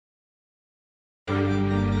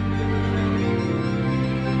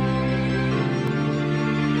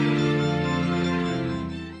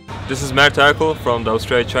This is Mert from the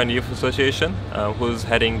Australia-China Youth Association, who's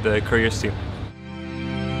heading the careers team.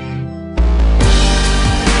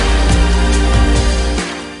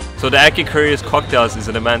 So the ACYA Careers Cocktail is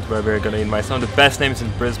an event where we're going to invite some of the best names in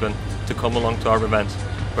Brisbane to come along to our event,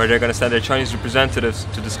 where they're going to send their Chinese representatives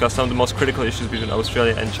to discuss some of the most critical issues between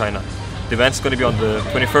Australia and China. The event's going to be on the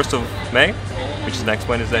 21st of May, which is next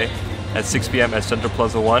Wednesday, at 6 p.m. at Central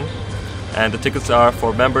Plaza 1. And the tickets are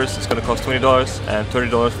for members, it's going to cost $20 and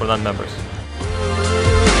 $30 for non-members.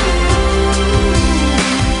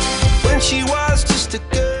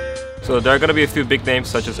 So there are going to be a few big names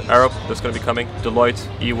such as Arab that's going to be coming, Deloitte,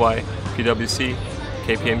 EY, PwC,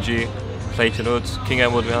 KPMG, Clayton Woods, King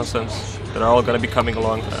 & Wood Johnsons, that are all going to be coming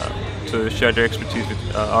along to share their expertise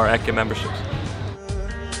with our ACYA memberships.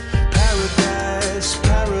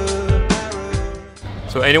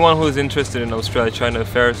 So anyone who is interested in Australia-China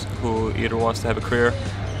affairs, who either wants to have a career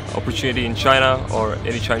opportunity in China or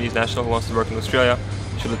any Chinese national who wants to work in Australia,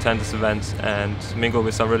 should attend this event and mingle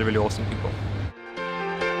with some really awesome people.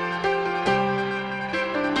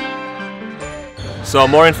 So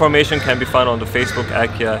more information can be found on the Facebook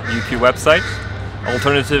ACYA UK website.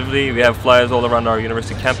 Alternatively, we have flyers all around our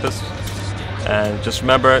university campus. And just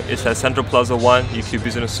remember, it's at Central Plaza 1 UK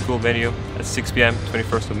Business School venue at 6 p.m.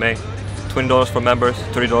 21st of May. $20 for members,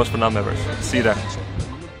 $30 for non-members. See you there.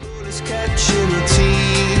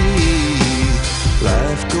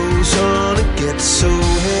 Life goes on, it gets so